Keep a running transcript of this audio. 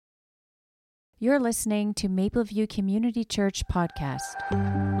You're listening to Mapleview Community Church podcast.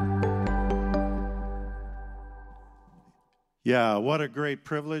 Yeah, what a great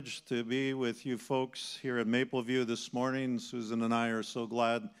privilege to be with you folks here at Mapleview this morning. Susan and I are so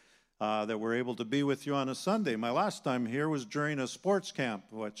glad that we're able to be with you on a Sunday. My last time here was during a sports camp,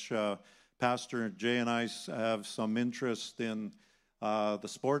 which Pastor Jay and I have some interest in the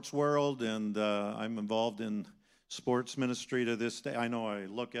sports world, and I'm involved in sports ministry to this day. I know I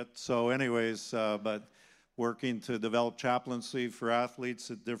look at, so anyways, but working to develop chaplaincy for athletes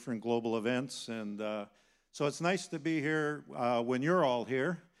at different global events, and so it's nice to be here when you're all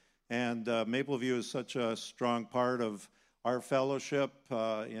here, and Mapleview is such a strong part of our fellowship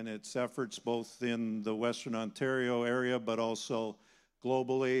in its efforts both in the Western Ontario area but also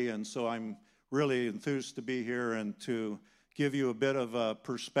globally, and so I'm really enthused to be here and to give you a bit of a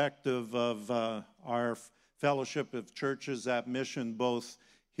perspective of our fellowship of churches at mission both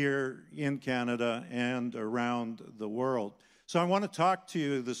here in Canada and around the world. So I want to talk to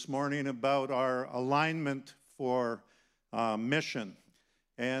you this morning about our alignment for mission.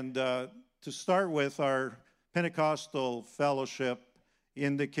 And to start with, our Pentecostal fellowship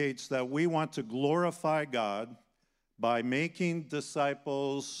indicates that we want to glorify God by making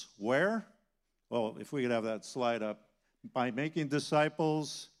disciples where? Well, if we could have that slide up. By making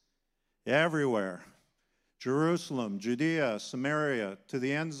disciples everywhere. Jerusalem, Judea, Samaria, to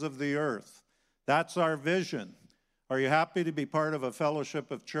the ends of the earth. That's our vision. Are you happy to be part of a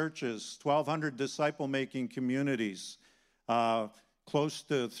fellowship of churches, 1,200 disciple-making communities, close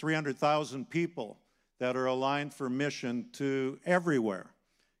to 300,000 people that are aligned for mission to everywhere?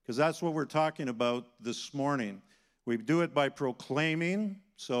 Because that's what we're talking about this morning. We do it by proclaiming,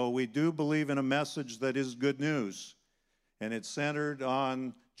 so we do believe in a message that is good news. And it's centered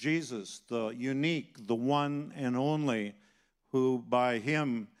on Jesus, the unique, the one and only, who by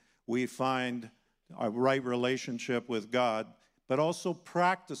him we find a right relationship with God, but also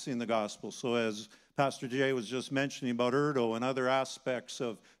practicing the gospel. So as Pastor Jay was just mentioning about Erdo and other aspects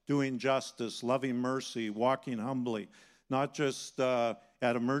of doing justice, loving mercy, walking humbly, not just at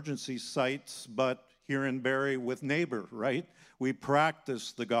emergency sites, but here in Barrie with neighbor, right? We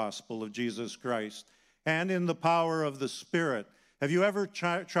practice the gospel of Jesus Christ. And in the power of the Spirit. Have you ever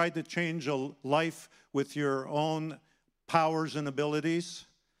tried to change a life with your own powers and abilities?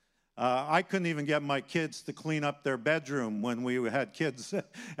 I couldn't even get my kids to clean up their bedroom when we had kids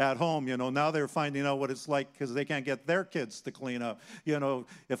at home. You know, now they're finding out what it's like because they can't get their kids to clean up. You know,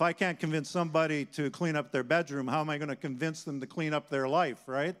 if I can't convince somebody to clean up their bedroom, how am I going to convince them to clean up their life,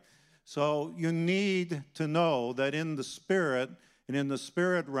 right? So you need to know that in the Spirit and in the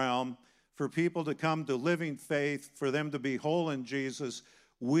Spirit realm, for people to come to living faith, for them to be whole in Jesus,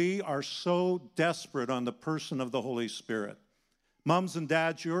 we are so desperate on the person of the Holy Spirit. Moms and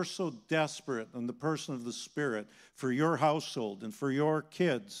dads, you're so desperate on the person of the Spirit for your household and for your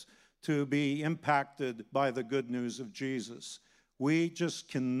kids to be impacted by the good news of Jesus. We just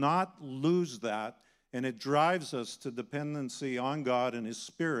cannot lose that, and it drives us to dependency on God and His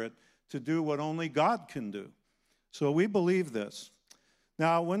Spirit to do what only God can do. So we believe this.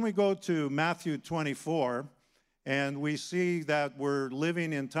 Now, when we go to Matthew 24, and we see that we're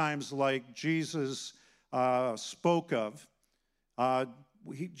living in times like Jesus spoke of,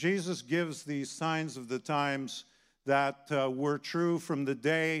 Jesus gives these signs of the times that were true from the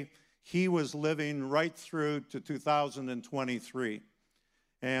day he was living right through to 2023.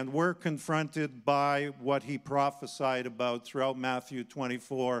 And we're confronted by what he prophesied about throughout Matthew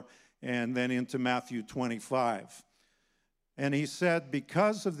 24 and then into Matthew 25. And he said,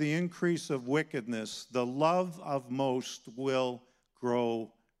 because of the increase of wickedness, the love of most will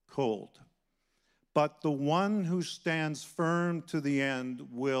grow cold. But the one who stands firm to the end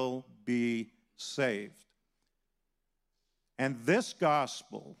will be saved. And this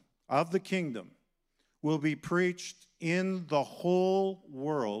gospel of the kingdom will be preached in the whole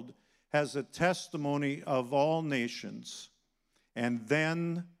world as a testimony of all nations, and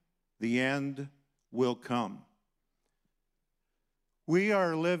then the end will come. We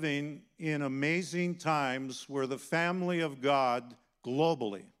are living in amazing times where the family of God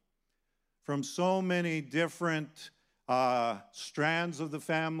globally, from so many different strands of the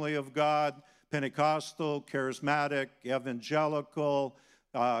family of God, Pentecostal, charismatic, evangelical,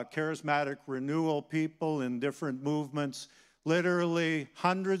 charismatic renewal people in different movements, literally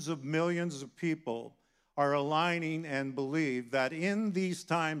hundreds of millions of people are aligning and believe that in these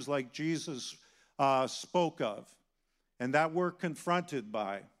times like Jesus spoke of, and that we're confronted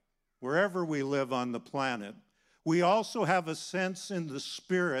by, wherever we live on the planet, we also have a sense in the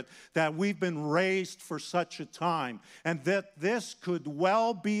Spirit that we've been raised for such a time, and that this could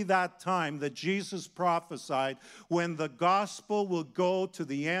well be that time that Jesus prophesied when the gospel will go to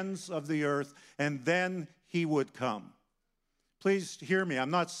the ends of the earth, and then he would come. Please hear me.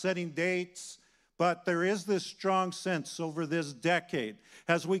 I'm not setting dates, but there is this strong sense over this decade,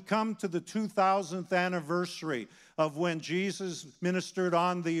 as we come to the 2000th anniversary of when Jesus ministered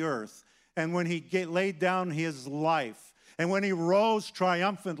on the earth, and when he laid down his life, and when he rose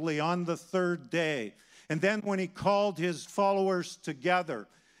triumphantly on the third day, and then when he called his followers together,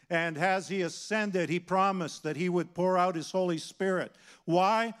 and as he ascended, he promised that he would pour out his Holy Spirit.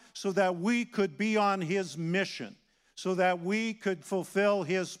 Why? So that we could be on his mission, so that we could fulfill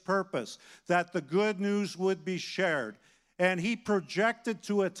his purpose, that the good news would be shared. And he projected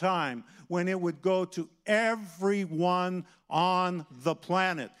to a time when it would go to everyone on the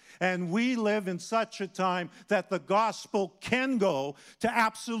planet. And we live in such a time that the gospel can go to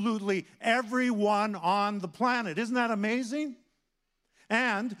absolutely everyone on the planet. Isn't that amazing?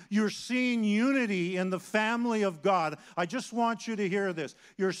 And you're seeing unity in the family of God. I just want you to hear this.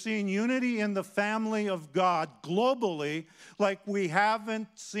 You're seeing unity in the family of God globally like we haven't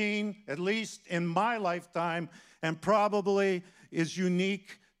seen, at least in my lifetime, and probably is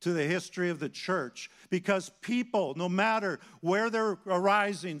unique to the history of the church. Because people, no matter where they're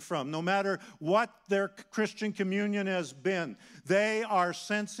arising from, no matter what their Christian communion has been, they are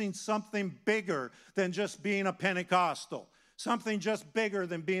sensing something bigger than just being a Pentecostal. Something just bigger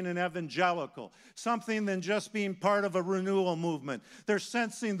than being an evangelical. Something than just being part of a renewal movement. They're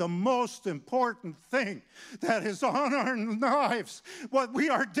sensing the most important thing that is on our lives. What we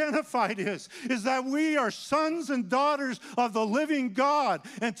are identified is that we are sons and daughters of the living God.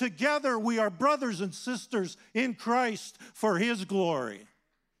 And together we are brothers and sisters in Christ for his glory.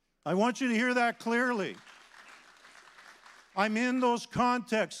 I want you to hear that clearly. I'm in those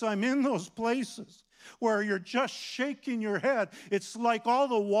contexts. I'm in those places where you're just shaking your head. It's like all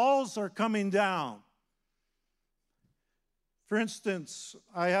the walls are coming down. For instance,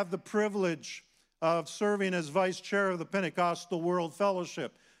 I have the privilege of serving as vice chair of the Pentecostal World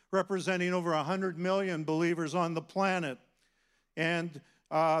Fellowship, representing over 100 million believers on the planet. And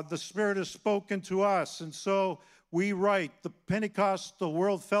the Spirit has spoken to us. And so we write, the Pentecostal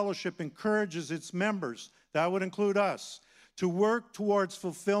World Fellowship encourages its members, that would include us, to work towards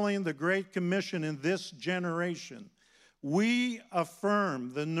fulfilling the Great Commission in this generation. We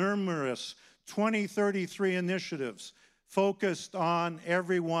affirm the numerous 2033 initiatives focused on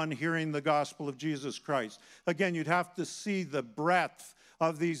everyone hearing the gospel of Jesus Christ. Again, you'd have to see the breadth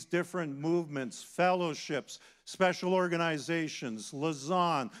of these different movements, fellowships, special organizations,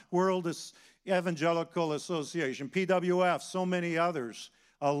 Lausanne, World Evangelical Association, PWF, so many others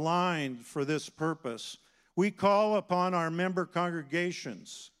aligned for this purpose. We call upon our member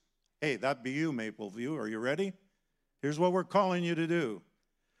congregations. Hey, that'd be you, Mapleview. Are you ready? Here's what we're calling you to do.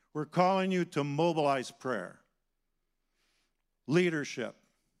 We're calling you to mobilize prayer, leadership,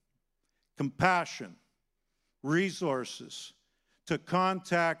 compassion, resources, to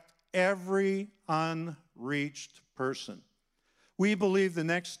contact every unreached person. We believe the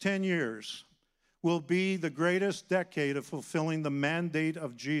next 10 years will be the greatest decade of fulfilling the mandate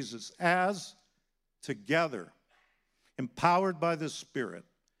of Jesus as together, empowered by the Spirit,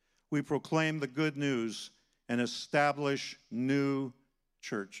 we proclaim the good news and establish new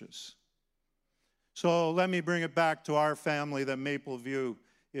churches. So let me bring it back to our family that Mapleview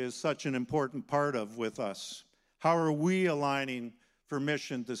is such an important part of with us. How are we aligning for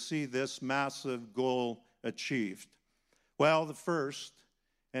mission to see this massive goal achieved? Well, the first,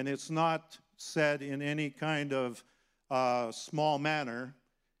 and it's not said in any kind of small manner,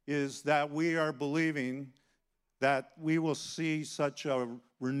 is that we are believing that we will see such a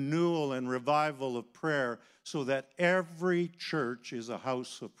renewal and revival of prayer so that every church is a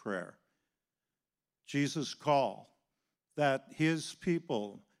house of prayer. Jesus' call that his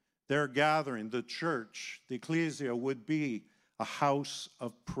people, their gathering, the church, the ecclesia, would be a house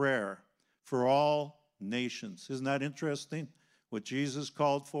of prayer for all nations. Isn't that interesting? What Jesus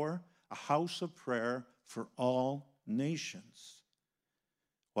called for? A house of prayer for all nations.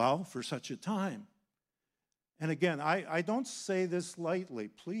 Well, for such a time. And again, I don't say this lightly.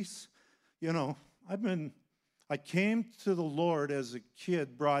 Please, I came to the Lord as a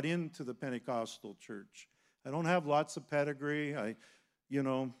kid brought into the Pentecostal church. I don't have lots of pedigree. I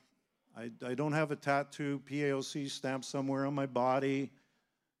don't have a tattoo, PAOC stamp somewhere on my body.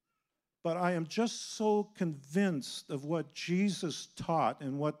 But I am just so convinced of what Jesus taught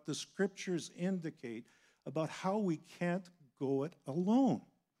and what the scriptures indicate about how we can't go it alone.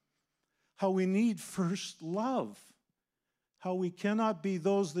 how we need first love, how we cannot be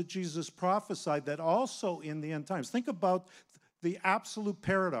those that Jesus prophesied that also in the end times. Think about the absolute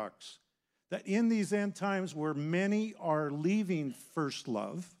paradox that in these end times where many are leaving first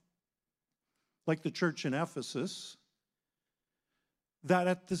love, like the church in Ephesus, that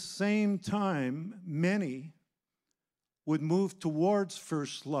at the same time many would move towards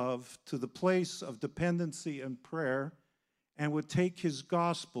first love to the place of dependency and prayer and would take his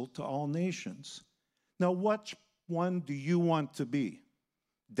gospel to all nations. Now, which one do you want to be?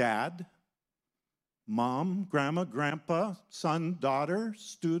 Dad, mom, grandma, grandpa, son, daughter,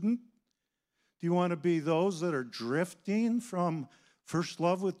 student? Do you want to be those that are drifting from first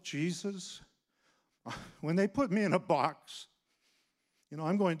love with Jesus? When they put me in a box,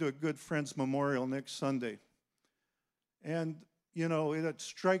 I'm going to a good friend's memorial next Sunday. And, it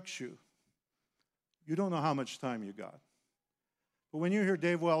strikes you. You don't know how much time you got. But when you hear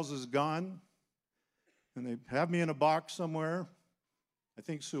Dave Wells is gone, and they have me in a box somewhere, I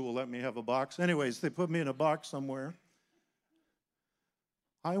think Sue will let me have a box. Anyways, they put me in a box somewhere.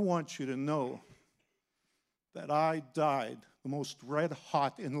 I want you to know that I died the most red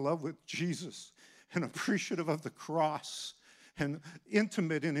hot in love with Jesus and appreciative of the cross and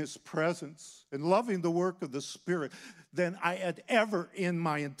intimate in his presence and loving the work of the Spirit than I had ever in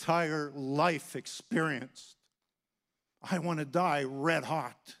my entire life experienced. I want to die red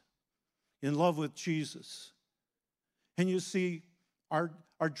hot in love with Jesus. And you see, our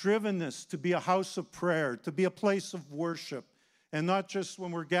drivenness to be a house of prayer, to be a place of worship, and not just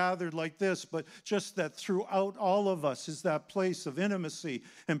when we're gathered like this, but just that throughout all of us is that place of intimacy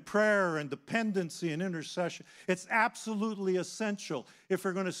and prayer and dependency and intercession. It's absolutely essential if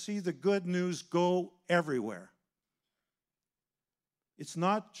we're going to see the good news go everywhere. It's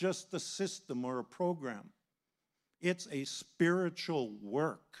not just a system or a program. It's a spiritual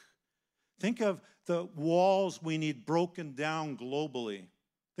work. Think of the walls we need broken down globally.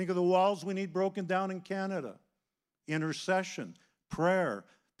 Think of the walls we need broken down in Canada. Intercession, prayer,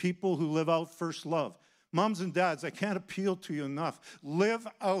 people who live out first love. Moms and dads, I can't appeal to you enough. Live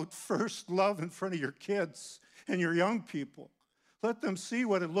out first love in front of your kids and your young people. Let them see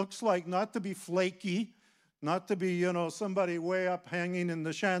what it looks like not to be flaky, not to be, somebody way up hanging in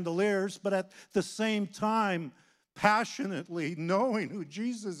the chandeliers, but at the same time, passionately knowing who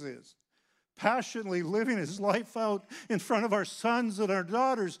Jesus is. Passionately living his life out in front of our sons and our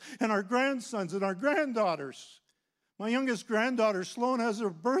daughters and our grandsons and our granddaughters. My youngest granddaughter, Sloan, has her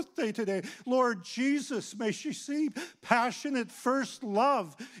birthday today. Lord Jesus, may she see passionate first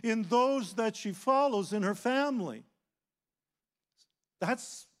love in those that she follows in her family.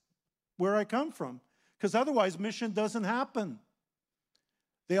 That's where I come from, because otherwise mission doesn't happen.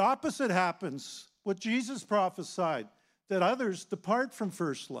 The opposite happens, what Jesus prophesied, that others depart from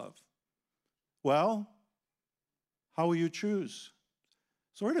first love. Well, how will you choose?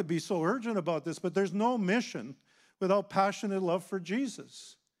 Sorry to be so urgent about this, but there's no mission without passionate love for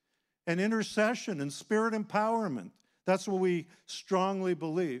Jesus and intercession and spirit empowerment. That's what we strongly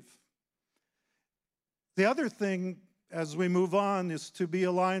believe. The other thing, as we move on, is to be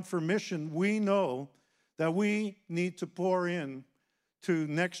aligned for mission. We know that we need to pour in to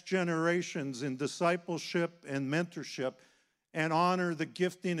next generations in discipleship and mentorship and honor the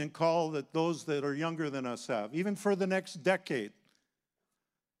gifting and call that those that are younger than us have, even for the next decade.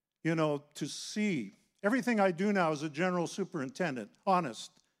 To see. Everything I do now as a general superintendent,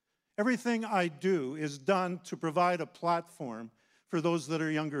 honest, everything I do is done to provide a platform for those that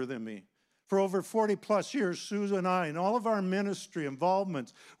are younger than me. For over 40 plus years, Susan and I, and all of our ministry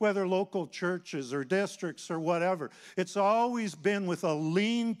involvements, whether local churches or districts or whatever, it's always been with a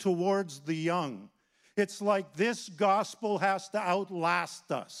lean towards the young. It's like this gospel has to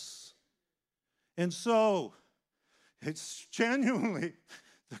outlast us. And so, it's genuinely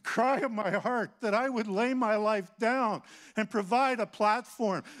the cry of my heart that I would lay my life down and provide a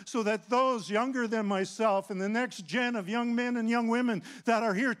platform so that those younger than myself and the next gen of young men and young women that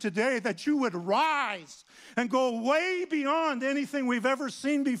are here today, that you would rise and go way beyond anything we've ever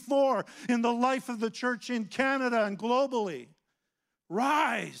seen before in the life of the church in Canada and globally.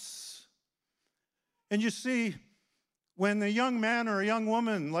 Rise. And you see, when a young man or a young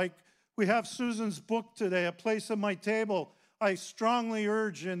woman, like we have Susan's book today, A Place at My Table, I strongly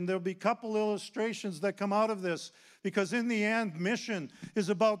urge, and there'll be a couple illustrations that come out of this, because in the end, mission is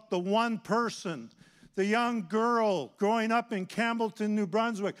about the one person, the young girl growing up in Campbellton, New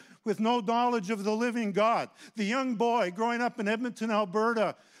Brunswick, with no knowledge of the living God, the young boy growing up in Edmonton,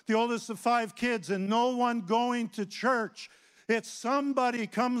 Alberta, the oldest of 5 kids, and no one going to church, It's somebody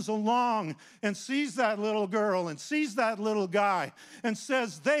comes along and sees that little girl and sees that little guy and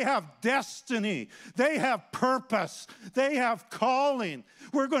says they have destiny, they have purpose, they have calling.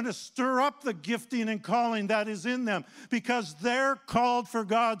 We're going to stir up the gifting and calling that is in them because they're called for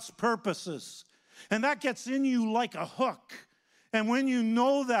God's purposes. And that gets in you like a hook. And when you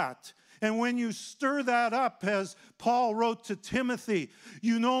know that, and when you stir that up, as Paul wrote to Timothy,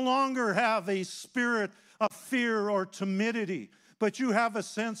 you no longer have a spirit of fear or timidity, but you have a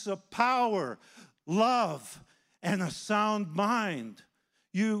sense of power, love, and a sound mind.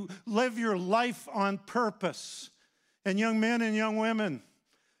 You live your life on purpose. And young men and young women,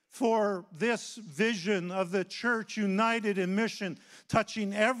 for this vision of the church united in mission,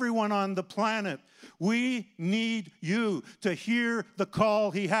 touching everyone on the planet, we need you to hear the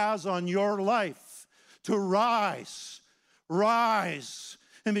call he has on your life, to rise,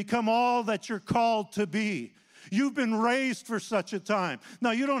 and become all that you're called to be. You've been raised for such a time.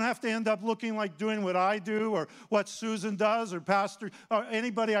 Now, you don't have to end up looking like doing what I do or what Susan does or Pastor or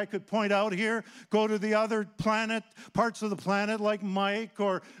anybody I could point out here. Go to the other parts of the planet like Mike,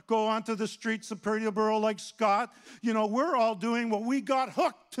 or go onto the streets of Peterborough like Scott. You know, we're all doing what we got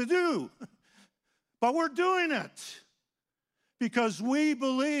hooked to do. But we're doing it because we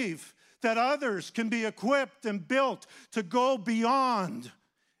believe that others can be equipped and built to go beyond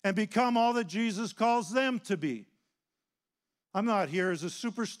and become all that Jesus calls them to be. I'm not here as a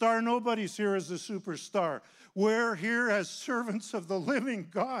superstar. Nobody's here as a superstar. We're here as servants of the living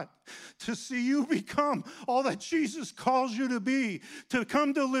God to see you become all that Jesus calls you to be, to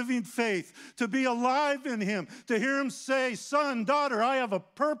come to living faith, to be alive in him, to hear him say, son, daughter, I have a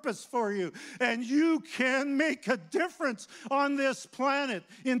purpose for you, and you can make a difference on this planet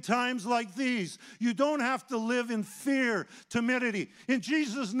in times like these. You don't have to live in fear, timidity. In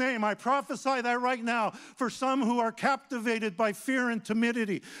Jesus' name, I prophesy that right now for some who are captivated by fear and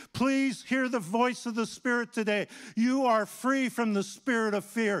timidity. Please hear the voice of the Spirit today. You are free from the spirit of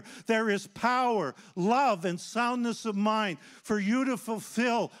fear. There is power, love, and soundness of mind for you to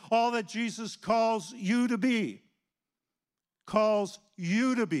fulfill all that Jesus calls you to be. Calls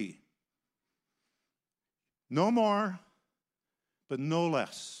you to be. No more, but no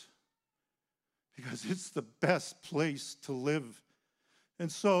less. Because it's the best place to live.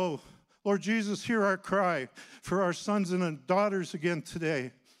 And so, Lord Jesus, hear our cry for our sons and daughters again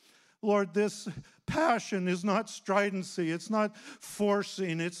today. Lord, this passion is not stridency. It's not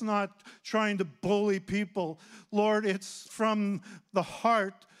forcing. It's not trying to bully people. Lord, it's from the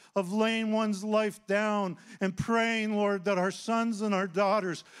heart of laying one's life down and praying, Lord, that our sons and our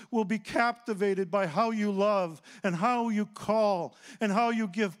daughters will be captivated by how you love and how you call and how you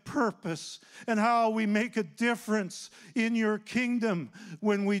give purpose and how we make a difference in your kingdom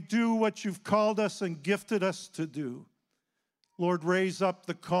when we do what you've called us and gifted us to do. Lord, raise up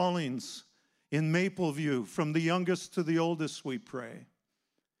the callings in Mapleview, from the youngest to the oldest, we pray.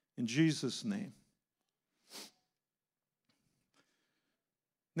 In Jesus' name.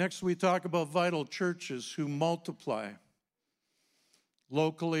 Next, we talk about vital churches who multiply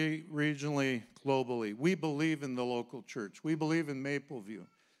locally, regionally, globally. We believe in the local church. We believe in Mapleview.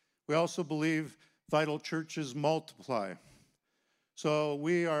 We also believe vital churches multiply. So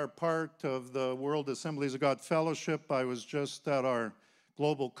we are part of the World Assemblies of God Fellowship. I was just at our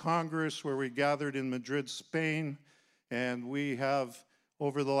Global Congress where we gathered in Madrid, Spain, and we have,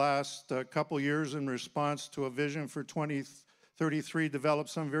 over the last couple years in response to a vision for 2033, developed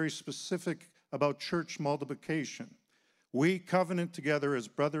something very specific about church multiplication. We covenant together as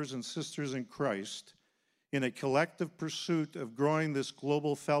brothers and sisters in Christ in a collective pursuit of growing this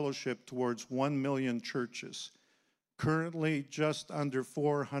global fellowship towards 1 million churches. Currently, just under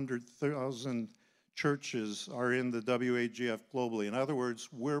 400,000 churches are in the WAGF globally. In other words,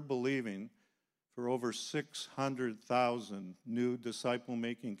 we're believing for over 600,000 new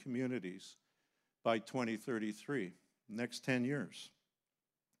disciple-making communities by 2033, next 10 years.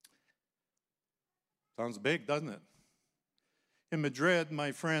 Sounds big, doesn't it? In Madrid,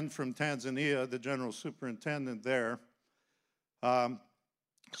 my friend from Tanzania, the general superintendent there,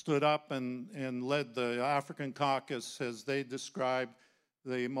 stood up and led the African caucus as they described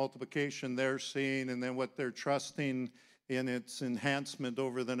the multiplication they're seeing and then what they're trusting in its enhancement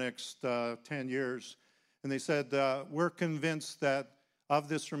over the next 10 years. And they said, we're convinced that of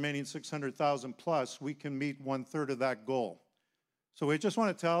this remaining 600,000 plus, we can meet 1/3 of that goal. So we just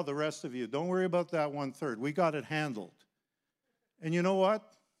want to tell the rest of you, don't worry about that 1/3. We got it handled. And you know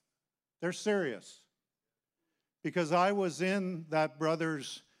what? They're serious. Because I was in that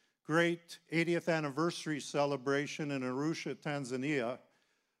brother's great 80th anniversary celebration in Arusha, Tanzania,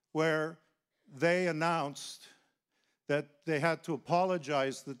 where they announced that they had to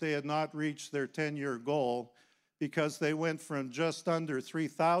apologize that they had not reached their 10-year goal because they went from just under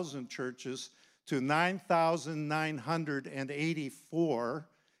 3,000 churches to 9,984,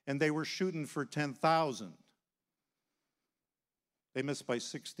 and they were shooting for 10,000. They missed by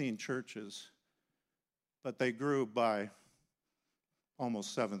 16 churches, but they grew by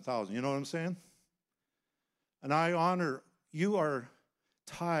almost 7,000. You know what I'm saying? And I honor, you are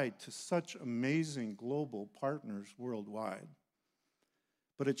tied to such amazing global partners worldwide.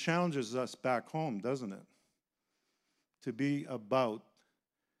 But it challenges us back home, doesn't it? To be about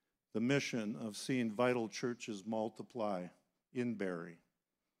the mission of seeing vital churches multiply in Barrie,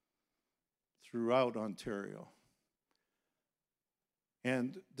 throughout Ontario.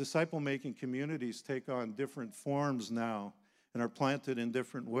 And disciple-making communities take on different forms now and are planted in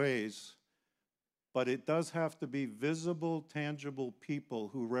different ways. But it does have to be visible, tangible people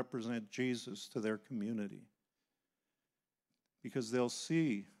who represent Jesus to their community. Because they'll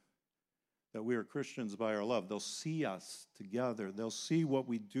see that we are Christians by our love. They'll see us together. They'll see what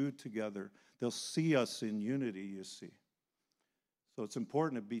we do together. They'll see us in unity, you see. So it's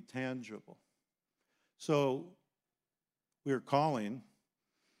important to be tangible. So we're calling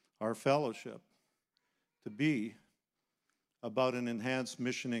our fellowship to be about an enhanced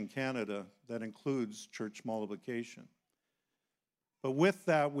mission in Canada that includes church multiplication. But with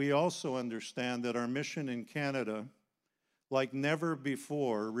that, we also understand that our mission in Canada, like never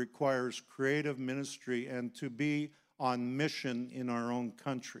before, requires creative ministry and to be on mission in our own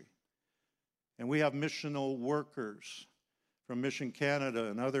country. And we have missional workers from Mission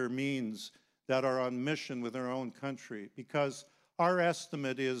Canada and other means that are on mission with our own country, because our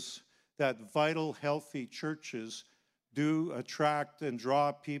estimate is that vital, healthy churches do attract and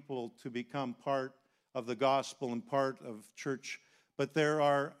draw people to become part of the gospel and part of church. But there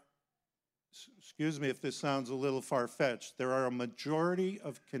are, excuse me if this sounds a little far-fetched, there are a majority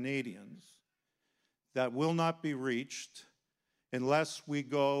of Canadians that will not be reached unless we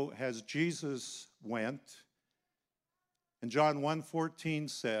go as Jesus went. And John 1:14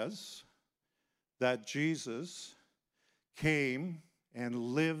 says that Jesus came and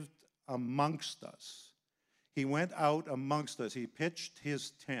lived amongst us. He went out amongst us. He pitched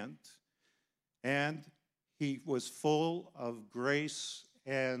his tent, and he was full of grace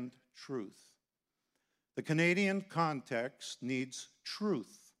and truth. The Canadian context needs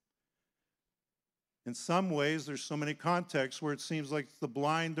truth. In some ways, there's so many contexts where it seems like the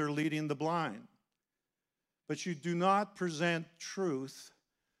blind are leading the blind. But you do not present truth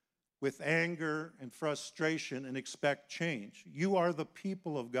with anger and frustration and expect change. You are the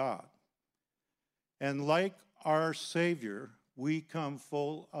people of God. And like our Savior, we come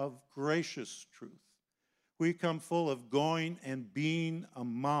full of gracious truth. We come full of going and being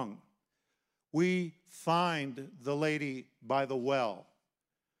among. We find the lady by the well.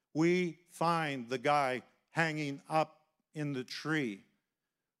 We find the guy hanging up in the tree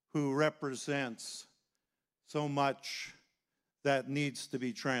who represents so much that needs to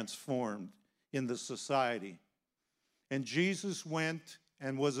be transformed in the society. And Jesus went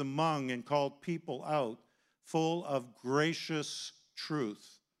and was among and called people out full of gracious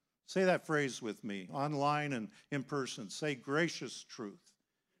truth. Say that phrase with me, online and in person. Say gracious truth.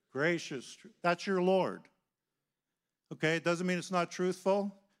 Gracious truth. That's your Lord. Okay, it doesn't mean it's not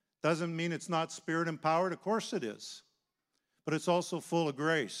truthful. Doesn't mean it's not spirit empowered. Of course it is. But it's also full of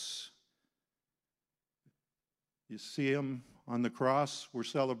grace. You see him on the cross. We're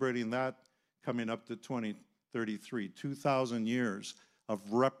celebrating that coming up to 2033. 2,000 years of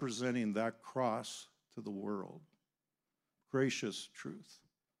representing that cross to the world. Gracious truth.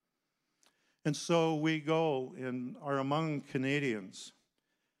 And so we go and are among Canadians.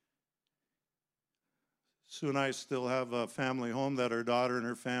 Sue and I still have a family home that our daughter and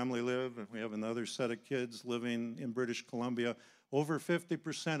her family live, and we have another set of kids living in British Columbia. Over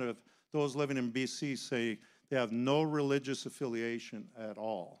 50% of those living in BC say they have no religious affiliation at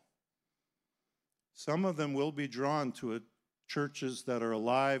all. Some of them will be drawn to churches that are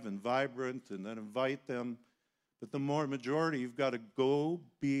alive and vibrant and that invite them, but the majority, you've got to go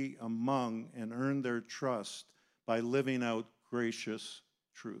be among and earn their trust by living out gracious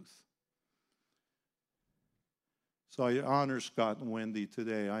truth. So I honor Scott and Wendy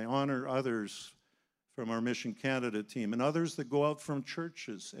today. I honor others from our Mission Canada team and others that go out from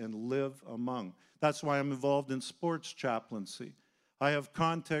churches and live among. That's why I'm involved in sports chaplaincy. I have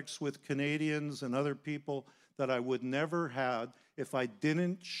contacts with Canadians and other people that I would never have if I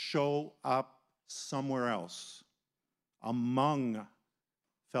didn't show up somewhere else among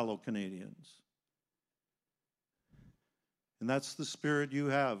fellow Canadians. And that's the spirit you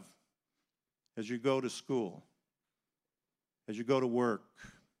have as you go to school. as you go to work,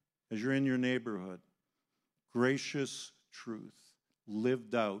 as you're in your neighborhood. Gracious truth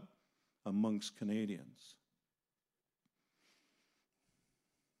lived out amongst Canadians.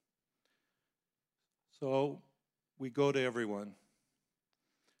 So we go to everyone.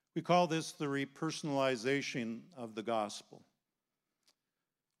 We call this the repersonalization of the gospel.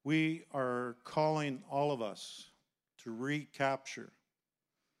 We are calling all of us to recapture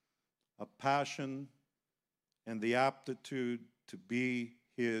a passion and the aptitude to be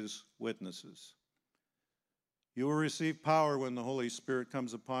his witnesses. You will receive power when the Holy Spirit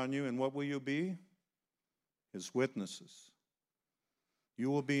comes upon you, and what will you be? His witnesses.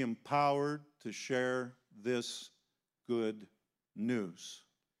 You will be empowered to share this good news.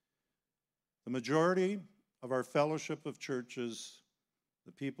 The majority of our fellowship of churches,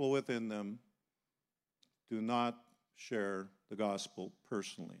 the people within them, do not share the gospel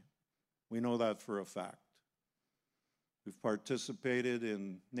personally. We know that for a fact. We've participated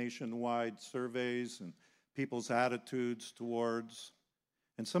in nationwide surveys and people's attitudes towards,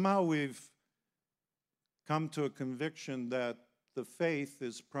 and somehow we've come to a conviction that the faith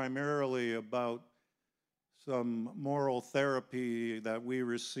is primarily about some moral therapy that we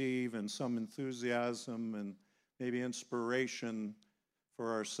receive and some enthusiasm and maybe inspiration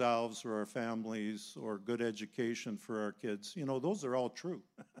for ourselves or our families or good education for our kids. You know, those are all true.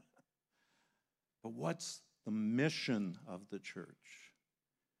 But what's the mission of the church?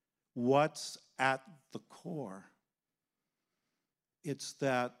 What's at the core? It's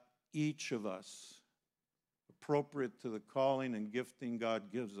that each of us, appropriate to the calling and gifting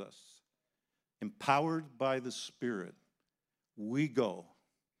God gives us, empowered by the Spirit, we go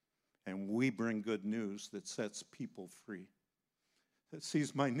and we bring good news that sets people free, that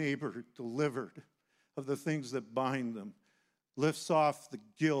sees my neighbor delivered of the things that bind them, lifts off the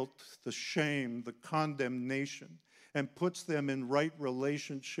guilt, the shame, the condemnation, and puts them in right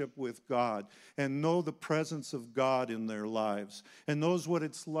relationship with God and know the presence of God in their lives and knows what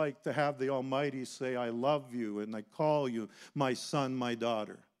it's like to have the Almighty say, I love you and I call you my son, my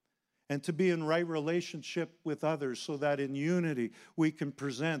daughter. And to be in right relationship with others so that in unity we can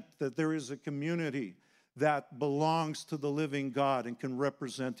present that there is a community that belongs to the living God and can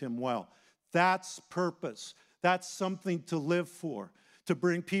represent him well. That's purpose. That's something to live for, to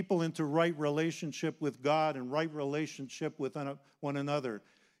bring people into right relationship with God and right relationship with one another.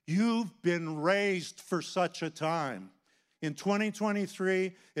 You've been raised for such a time. In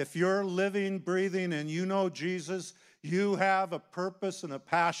 2023, if you're living, breathing, and you know Jesus, you have a purpose and a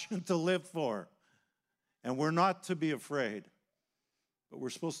passion to live for. And we're not to be afraid, but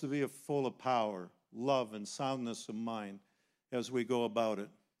we're supposed to be full of power, love, and soundness of mind as we go about it.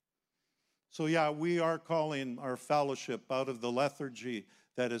 So yeah, we are calling our fellowship out of the lethargy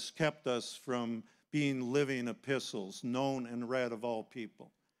that has kept us from being living epistles, known and read of all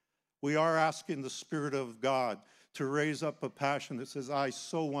people. We are asking the Spirit of God to raise up a passion that says, I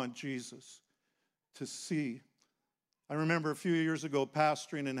so want Jesus to see. I remember a few years ago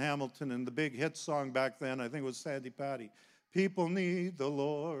pastoring in Hamilton, and the big hit song back then, I think it was Sandy Patty, People Need the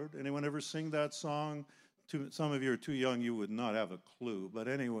Lord. Anyone ever sing that song? Some of you are too young, you would not have a clue. But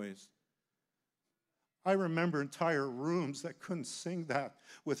anyways, I remember entire rooms that couldn't sing that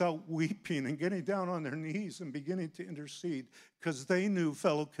without weeping and getting down on their knees and beginning to intercede because they knew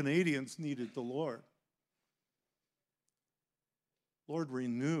fellow Canadians needed the Lord. Lord,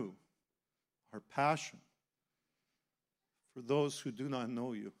 renew our passion for those who do not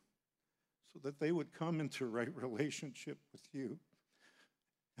know you so that they would come into right relationship with you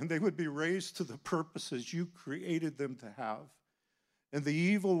and they would be raised to the purposes you created them to have. And the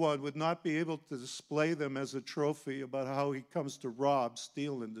evil one would not be able to display them as a trophy about how he comes to rob,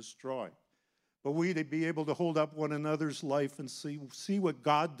 steal, and destroy. But we'd be able to hold up one another's life and see what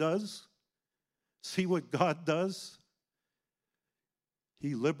God does. See what God does.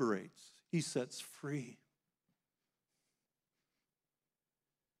 He liberates. He sets free.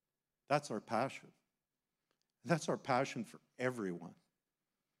 That's our passion. That's our passion for everyone.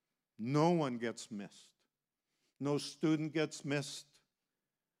 No one gets missed. No student gets missed.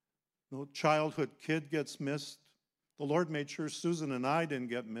 No childhood kid gets missed. The Lord made sure Susan and I didn't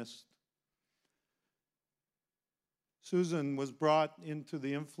get missed. Susan was brought into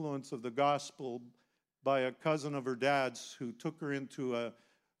the influence of the gospel by a cousin of her dad's who took her into a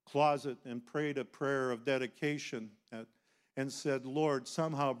closet and prayed a prayer of dedication and said, Lord,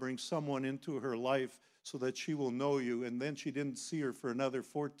 somehow bring someone into her life so that she will know you. And then she didn't see her for another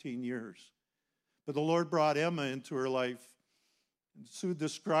 14 years. But the Lord brought Emma into her life. And Sue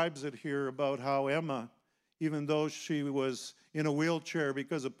describes it here about how Emma, even though she was in a wheelchair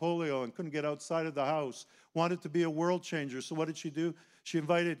because of polio and couldn't get outside of the house, wanted to be a world changer. So what did she do? She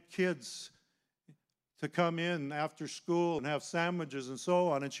invited kids to come in after school and have sandwiches and so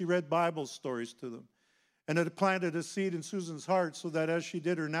on, and she read Bible stories to them. And it planted a seed in Susan's heart so that as she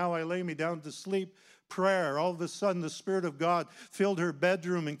did her "Now I Lay Me Down to Sleep" prayer, all of a sudden the Spirit of God filled her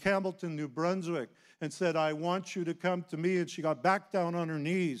bedroom in Campbellton, New Brunswick, and said, "I want you to come to me." And she got back down on her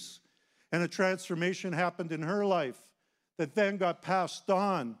knees. And a transformation happened in her life that then got passed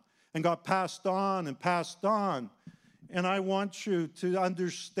on and got passed on and passed on. And I want you to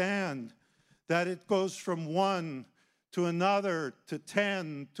understand that it goes from one to another to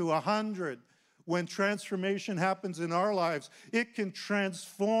 10 to 100. When transformation happens in our lives, it can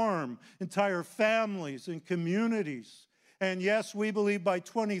transform entire families and communities. And yes, we believe by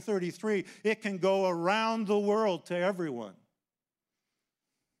 2033, it can go around the world to everyone.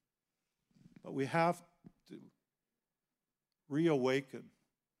 But we have to reawaken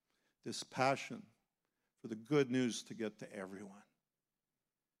this passion for the good news to get to everyone.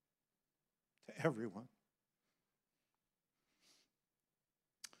 To everyone.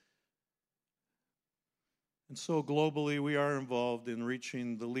 And so globally, we are involved in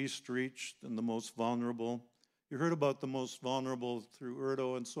reaching the least reached and the most vulnerable. You heard about the most vulnerable through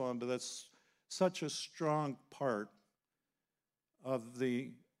Urdo and so on, but that's such a strong part of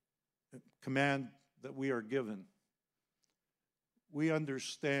the command that we are given. We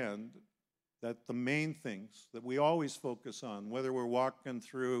understand that the main things that we always focus on, whether we're walking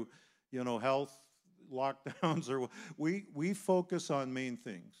through, health lockdowns, or we focus on main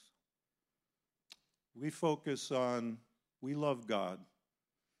things. We focus on, we love God,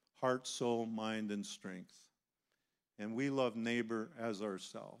 heart, soul, mind, and strength. And we love neighbor as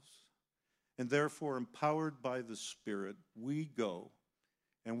ourselves. And therefore, empowered by the Spirit, we go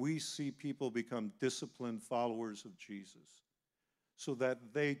and we see people become disciplined followers of Jesus so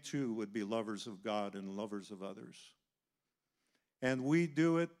that they too would be lovers of God and lovers of others. And we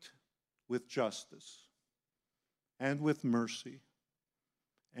do it with justice and with mercy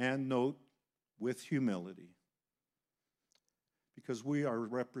and note, with humility, because we are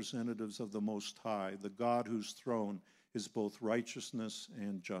representatives of the Most High, the God whose throne is both righteousness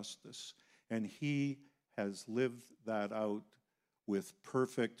and justice. And he has lived that out with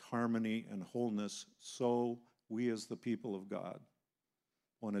perfect harmony and wholeness. So we as the people of God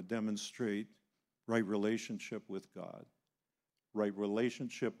want to demonstrate right relationship with God, right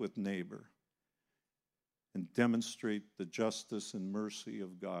relationship with neighbor, and demonstrate the justice and mercy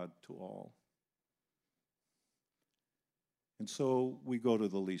of God to all. And so we go to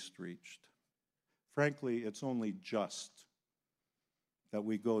the least reached. Frankly, it's only just that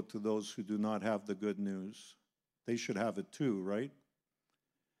we go to those who do not have the good news. They should have it too, right?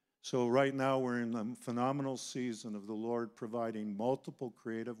 So right now we're in a phenomenal season of the Lord providing multiple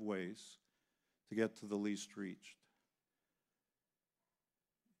creative ways to get to the least reached.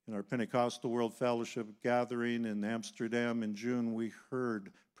 In our Pentecostal World Fellowship gathering in Amsterdam in June, we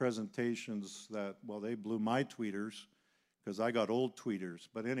heard presentations that, they blew my tweeters, because I got old tweeters.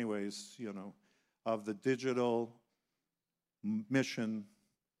 But anyways, of the digital mission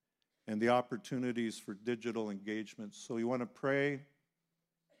and the opportunities for digital engagement. So you want to pray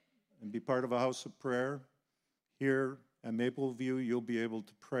and be part of a house of prayer? Here at Mapleview, you'll be able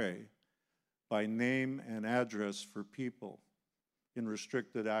to pray by name and address for people in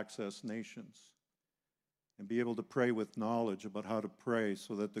restricted access nations and be able to pray with knowledge about how to pray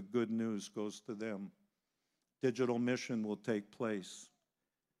so that the good news goes to them. Digital mission will take place.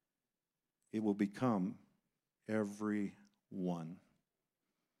 It will become everyone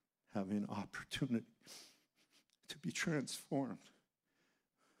having opportunity to be transformed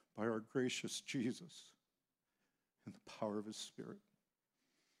by our gracious Jesus and the power of his Spirit.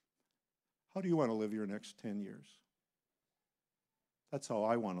 How do you want to live your next 10 years? That's how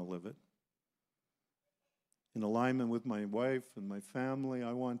I want to live it. In alignment with my wife and my family,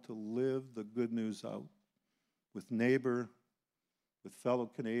 I want to live the good news out with neighbor, with fellow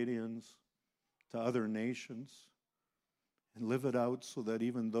Canadians, to other nations, and live it out so that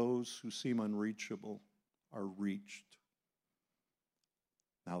even those who seem unreachable are reached.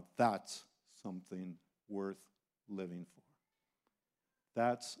 Now that's something worth living for.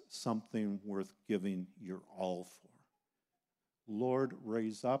 That's something worth giving your all for. Lord,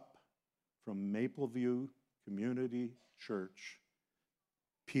 raise up from Mapleview Community Church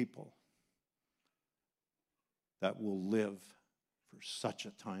people that will live for such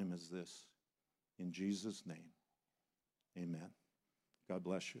a time as this. In Jesus' name, amen. God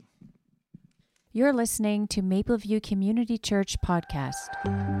bless you. You're listening to Mapleview Community Church Podcast.